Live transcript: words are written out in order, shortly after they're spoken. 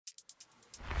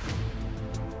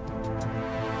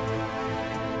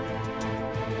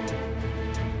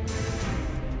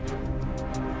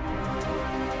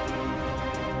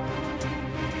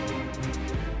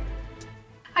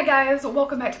guys,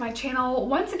 welcome back to my channel.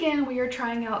 Once again, we are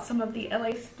trying out some of the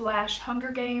LA Splash Hunger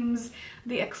Games,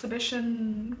 the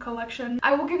exhibition collection.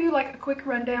 I will give you like a quick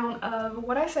rundown of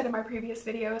what I said in my previous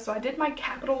video. So I did my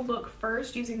Capital look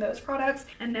first using those products,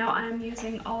 and now I'm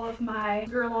using all of my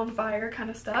Girl on Fire kind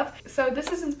of stuff. So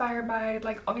this is inspired by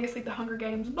like obviously the Hunger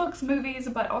Games books, movies,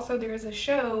 but also there is a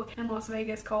show in Las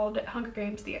Vegas called Hunger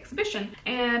Games The Exhibition.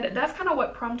 And that's kind of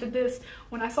what prompted this.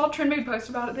 When I saw Trend Mood post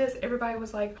about this, everybody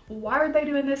was like, why are they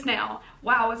doing this now?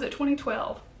 Wow, is it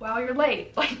 2012? Wow, you're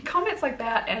late. Like comments like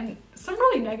that and some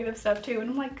really negative stuff too. And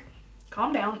I'm like,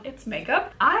 calm down, it's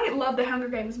makeup. I love the Hunger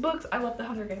Games books. I love the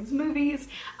Hunger Games movies.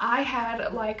 I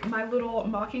had like my little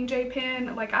Mockingjay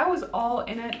pen. Like I was all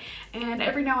in it, and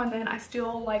every now and then I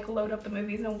still like load up the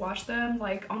movies and watch them.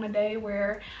 Like on a day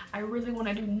where I really want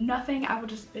to do nothing, I will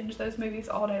just binge those movies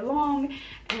all day long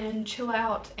and chill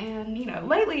out. And you know,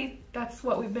 lately that's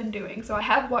what we've been doing. So I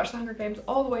have watched the Hunger Games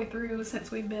all the way through since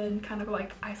we've been kind of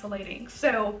like isolating.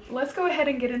 So let's go ahead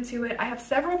and get into it. I have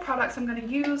several products I'm going to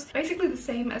use, basically the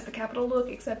same as the Capital look,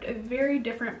 except a very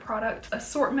different product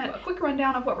assortment. A quick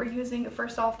rundown of what we're using.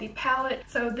 First off, the palette.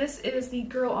 So this is the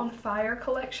Girl on Fire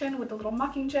collection with the little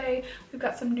Mockingjay. We've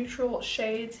got some neutral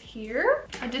shades here.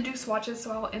 I did do swatches,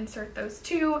 so I'll insert those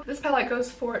too. This palette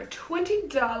goes for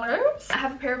 $20. I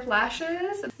have a pair of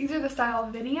lashes. These are the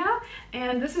style Vinia,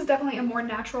 and this is definitely a more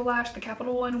natural lash. The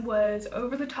Capital one was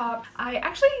over the top.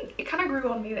 It kind of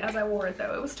grew on me as I wore it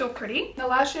though. It was still pretty. The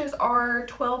lashes are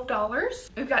 $12.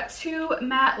 We've got two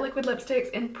matte liquid lipsticks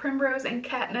in Primrose and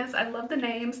Katniss. I love the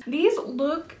names. These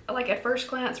look like at first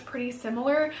glance pretty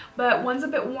similar, but one's a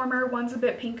bit warmer, one's a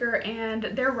bit pinker, and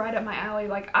they're right up my alley.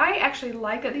 Like I actually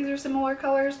like that these are similar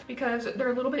colors because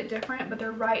they're a little bit different, but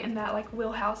they're right in that like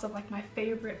wheelhouse of like my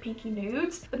favorite pinky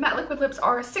nudes. The matte liquid lips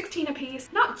are $16 a piece.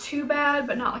 Not too bad,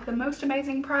 but not like the most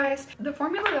amazing price. The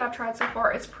formula that I've tried so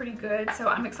far is pretty good, so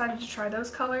I'm excited to try those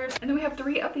colors. And then we have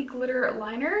three of the glitter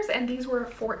liners, and these were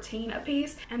 $14 a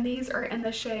piece, and these are in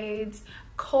the shades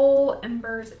Coal,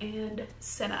 Embers, and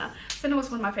Senna. Senna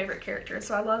was one of my favorite characters,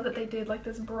 so I love that they did like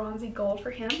this bronzy gold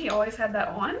for him. He always had that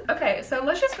on. Okay, so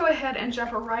let's just go ahead and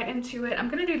jump right into it. I'm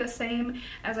gonna do the same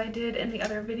as I did in the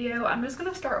other video. I'm just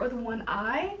gonna start with one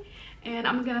eye, and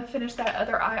I'm gonna finish that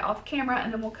other eye off camera,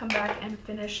 and then we'll come back and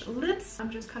finish lips.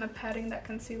 I'm just kind of patting that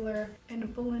concealer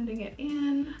and blending it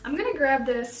in. I'm gonna grab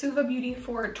this Suva Beauty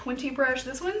 420 brush.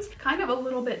 This one's kind of a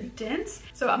little bit dense.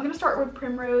 So I'm gonna start with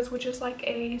Primrose, which is like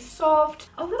a soft,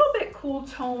 a little bit cool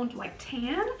toned like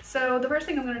tan. So the first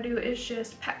thing I'm gonna do is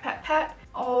just pat, pat, pat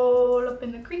all up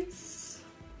in the crease.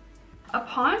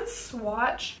 Upon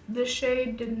swatch, this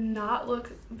shade did not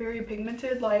look very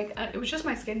pigmented. Like it was just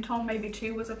my skin tone maybe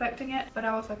too was affecting it, but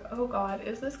I was like, oh god,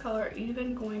 is this color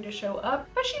even going to show up?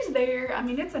 But she's there. I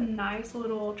mean, it's a nice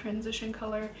little transition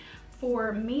color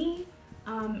for me.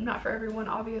 Not for everyone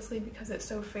obviously because it's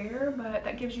so fair, but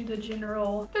that gives you the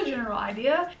general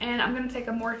idea. And I'm gonna take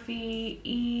a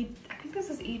Morphe I think this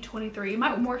is E23.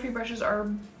 My Morphe brushes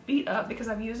are beat up because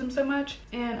I've used them so much,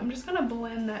 and I'm just gonna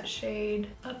blend that shade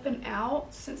up and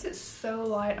out. Since it's so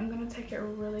light, I'm gonna take it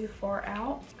really far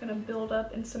out. It's gonna build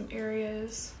up in some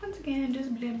areas. Once again,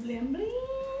 just blend, blend, blend.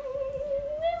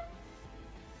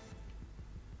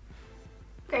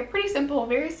 Okay, pretty simple,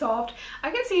 very soft. I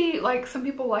can see like some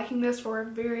people liking this for a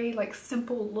very like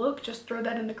simple look. Just throw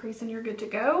that in the crease and you're good to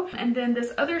go. And then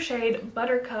this other shade,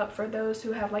 Buttercup, for those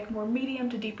who have like more medium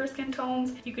to deeper skin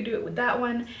tones, you could do it with that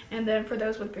one. And then for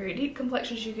those with very deep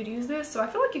complexions, you could use this. So I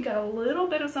feel like you got a little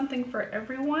bit of something for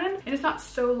everyone. And it's not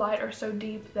so light or so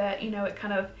deep that, you know, it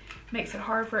kind of makes it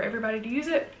hard for everybody to use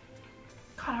it.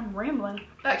 God, I'm rambling.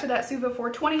 Back to that Suva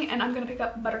 420, and I'm gonna pick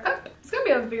up Buttercup. It's gonna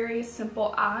be a very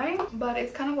simple eye, but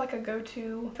it's kind of like a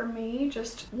go-to for me.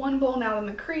 Just one blown out in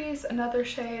the crease, another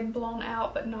shade blown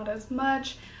out but not as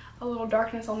much, a little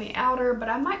darkness on the outer, but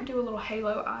I might do a little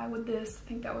halo eye with this. I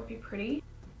think that would be pretty.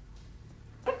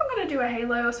 I think I'm gonna do a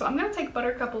halo, so I'm gonna take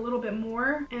Buttercup a little bit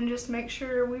more and just make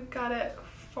sure we've got it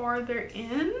farther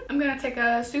in. I'm gonna take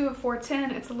a Suva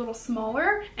 410, it's a little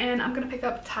smaller, and I'm gonna pick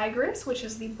up Tigress, which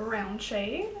is the brown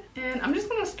shade. And I'm just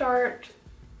gonna start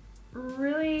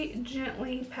really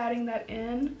gently patting that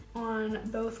in on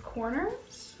both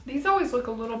corners. These always look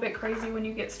a little bit crazy when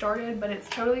you get started, but it's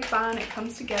totally fine, it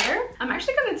comes together. I'm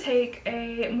actually gonna take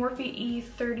a Morphe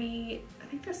E30, I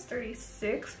think that's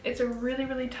 36. It's a really,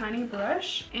 really tiny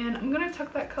brush, and I'm gonna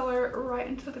tuck that color right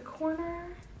into the corner.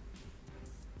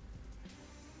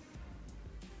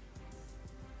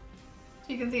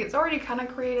 You can see it's already kind of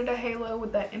created a halo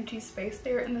with that empty space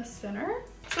there in the center.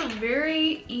 It's a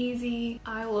very easy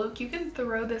eye look. You can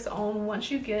throw this on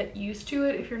once you get used to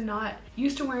it. If you're not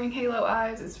used to wearing halo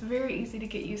eyes, it's very easy to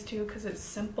get used to because it's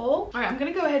simple. All right, I'm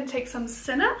gonna go ahead and take some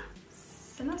Senna.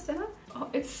 Oh,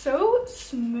 it's so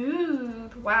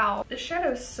smooth. Wow. The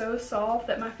shadow is so soft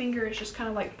that my finger is just kind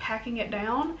of like packing it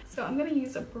down. So I'm gonna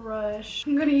use a brush.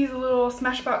 I'm gonna use a little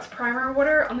Smashbox primer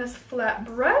water on this flat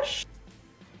brush.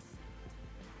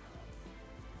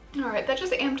 All right, that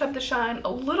just amped up the shine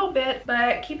a little bit,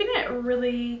 but keeping it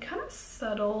really kind of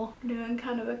subtle. I'm doing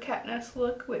kind of a Katniss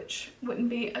look, which wouldn't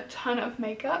be a ton of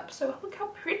makeup, so look how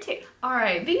pretty. All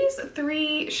right, these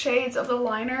 3 shades of the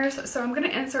liners, so I'm gonna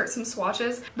insert some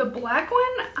swatches. The black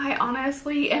one, I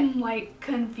honestly am like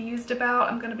confused about.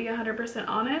 I'm gonna be 100%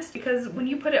 honest, because when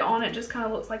you put it on, it just kind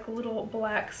of looks like little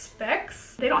black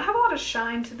specks. They don't have a lot of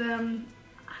shine to them.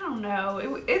 I don't know.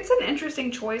 It's an interesting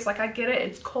choice. Like, I get it,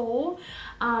 it's coal,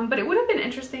 but it would have been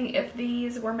interesting if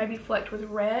these were maybe flecked with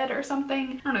red or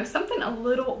something. I don't know, something a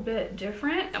little bit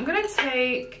different. I'm gonna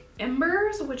take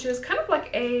Embers, which is kind of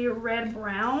like a red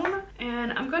brown,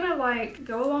 and I'm gonna like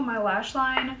go along my lash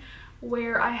line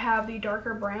where I have the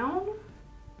darker brown.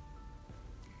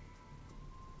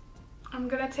 I'm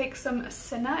gonna take some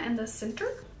Senna in the center.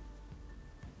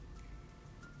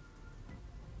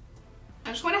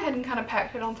 I just went ahead and kind of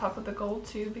packed it on top of the gold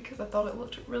too because I thought it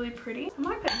looked really pretty. I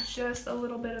might put just a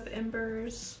little bit of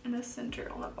Embers in the center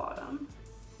on the bottom.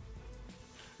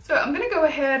 So I'm gonna go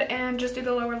ahead and just do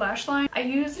the lower lash line. I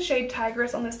use the shade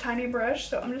Tigress on this tiny brush,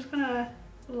 so I'm just gonna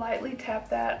lightly tap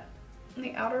that in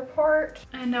the outer part.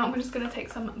 And now I'm just gonna take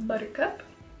some Buttercup.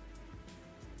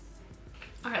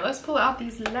 All right, let's pull out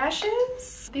these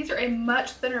lashes. These are a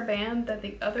much thinner band than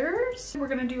the others. We're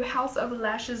gonna do House of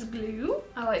Lashes glue.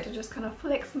 I like to just kind of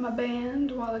flex my band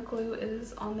while the glue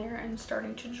is on there and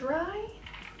starting to dry.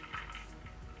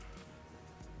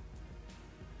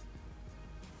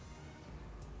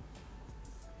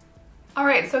 All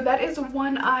right, so that is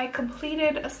one eye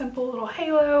completed, a simple little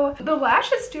halo. The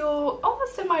lash is still on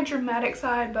the semi-dramatic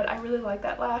side, but I really like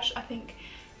that lash. I think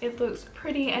it looks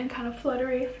pretty and kind of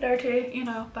fluttery, you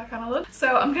know, that kind of look.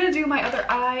 So I'm gonna do my other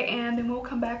eye and then we'll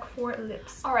come back for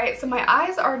lips. All right, so my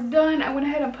eyes are done. I went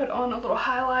ahead and put on a little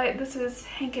highlight. This is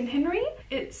Hank & Henry.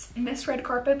 It's Miss Red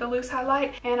Carpet, the loose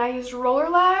highlight. And I used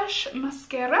Roller Lash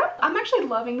mascara. I'm actually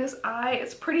loving this eye.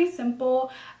 It's pretty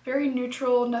simple, very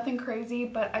neutral, nothing crazy,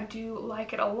 but I do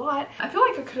like it a lot. I feel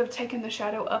like I could have taken the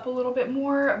shadow up a little bit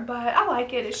more, but I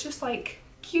like it. It's just like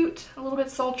cute, a little bit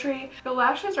sultry. The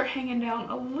lashes are hanging down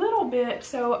a little bit,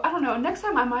 so I don't know, next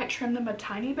time I might trim them a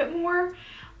tiny bit more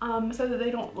so that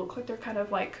they don't look like they're kind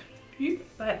of like,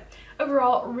 but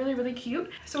overall really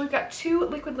cute. So we've got 2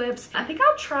 liquid lips. I think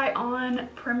I'll try on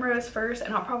Primrose first,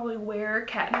 and I'll probably wear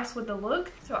Katniss with the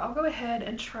look. So I'll go ahead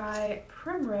and try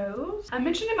Primrose. I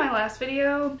mentioned in my last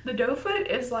video, the doe foot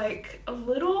is like a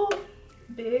little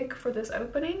big for this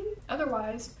opening.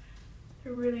 Otherwise,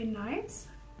 they're really nice.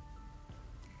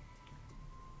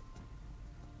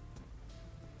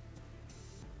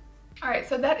 All right,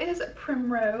 so that is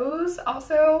Primrose.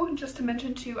 Also, just to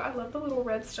mention too, I love the little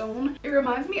red stone. It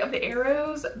reminds me of the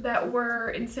arrows that were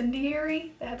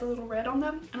Incendiary that had the little red on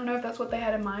them. I don't know if that's what they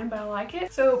had in mind, but I like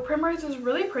it. So Primrose is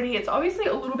really pretty. It's obviously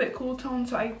a little bit cool tone,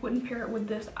 so I wouldn't pair it with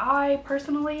this eye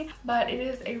personally, but it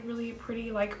is a really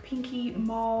pretty like pinky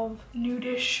mauve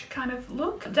nudish kind of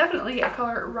look. Definitely a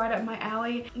color right up my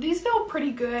alley. These feel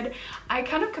pretty good. I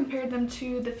kind of compared them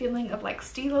to the feeling of like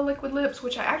Stila liquid lips,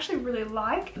 which I actually really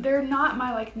like. They're not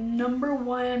my like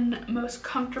 #1 most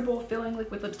comfortable feeling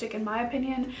liquid lipstick in my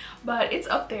opinion, but it's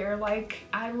up there. Like,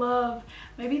 I love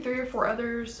maybe 3 or 4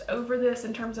 others over this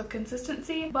in terms of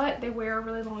consistency, but they wear a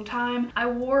really long time. I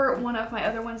wore one of my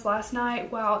other ones last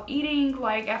night while eating.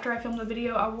 Like, after I filmed the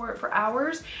video, I wore it for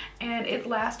hours and it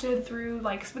lasted through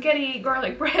like spaghetti,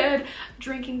 garlic bread,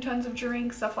 drinking tons of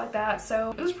drinks, stuff like that.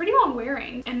 So it was pretty long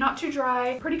wearing and not too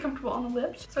dry, pretty comfortable on the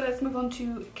lips. So let's move on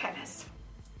to Katniss.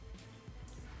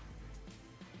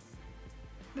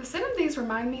 The scent of these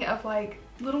remind me of like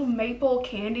little maple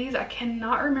candies. I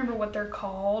cannot remember what they're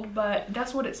called, but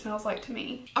that's what it smells like to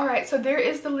me. All right, so there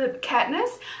is the lip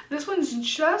Katniss. This one's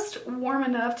just warm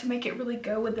enough to make it really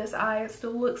go with this eye. It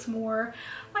still looks more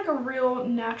like a real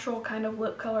natural kind of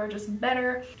lip color, just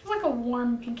better. It's like a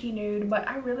warm pinky nude, but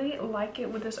I really like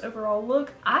it with this overall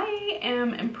look. I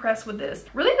am impressed with this.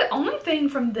 Really the only thing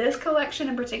from this collection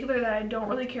in particular that I don't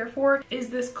really care for is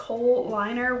this kohl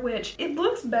liner, which it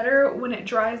looks better when it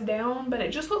dries down, but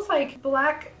it just looks like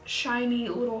black shiny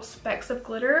little specks of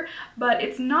glitter, but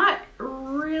it's not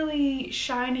really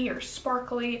shiny or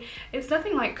sparkly. It's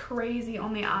nothing like crazy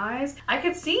on the eyes. I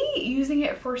could see using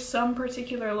it for some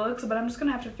particular looks, but I'm just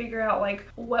gonna have to figure out like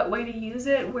what way to use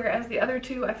it, whereas the other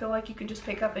two I feel like you could just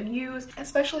pick up and use,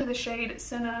 especially the shade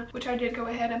Senna, which I did go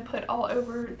ahead and put all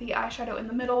over the eyeshadow in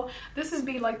the middle. This would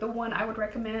be like the one I would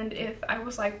recommend if I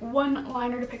was like one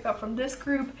liner to pick up from this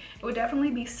group. It would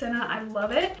definitely be Senna. I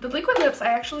love it. The liquid lips I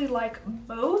actually like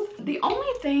both. The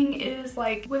only thing is,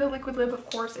 like with a liquid lip, of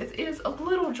course, it is a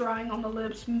little drying on the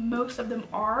lips. Most of them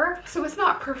are, so it's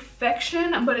not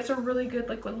perfection, but it's a really good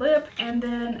liquid lip. And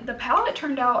then the palette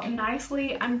turned out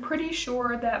nicely. I'm pretty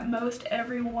sure that most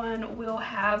everyone will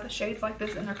have shades like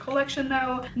this in their collection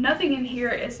though. Nothing in here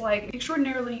is like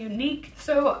extraordinarily unique,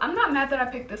 so I'm not mad that I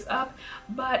picked this up,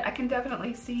 but I can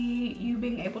definitely see you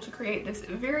being able to create this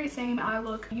very same eye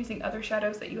look using other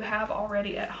shadows that you have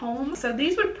already at home. So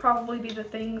these would probably be the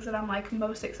things that I'm like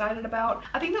most excited about.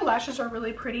 I think the lashes are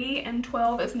really pretty, and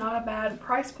 $12 is not a bad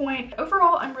price point.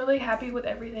 Overall, I'm really happy with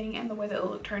everything and the way that the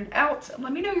look turned out.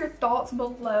 Let me know your thoughts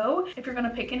below if you're gonna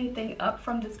pick anything up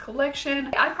from this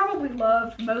collection. I probably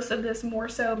love most of this more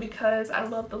so because I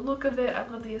love the look of it, I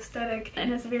love the aesthetic,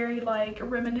 and it's very like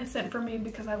reminiscent for me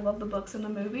because I love the books and the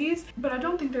movies, but I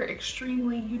don't think they're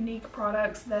extremely unique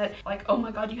products that like, oh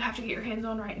my god, you have to get your hands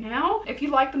on right now. If you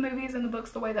like the movies and the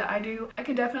books the way that I do, I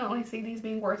can definitely see these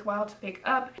being worthwhile to pick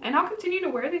up, and I'll continue to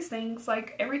wear these things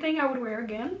like everything I would wear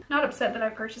again. Not upset that I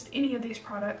purchased any of these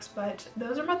products, but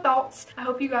those are my thoughts. I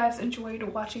hope you guys enjoyed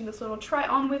watching this little try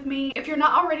on with me. If you're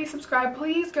not already subscribed,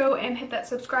 please go and hit that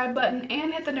subscribe button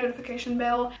and hit the notification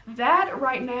bell. That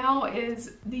right now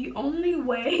is the only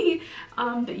way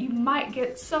that you might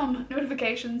get some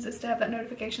notifications, is to have that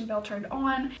notification bell turned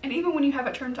on. And even when you have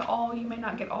it turned to all, you may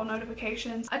not get all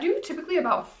notifications. I do typically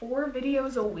about 4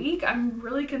 videos a week. I'm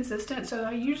really consistent, so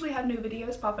I usually have new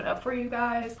videos popping up for you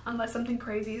guys unless something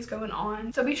crazy is going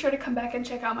on. So be sure to come back and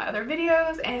check out my other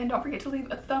videos, and don't forget to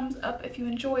leave a thumbs up if you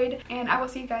enjoyed, and I will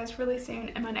see you guys really soon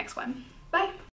in my next one. Bye!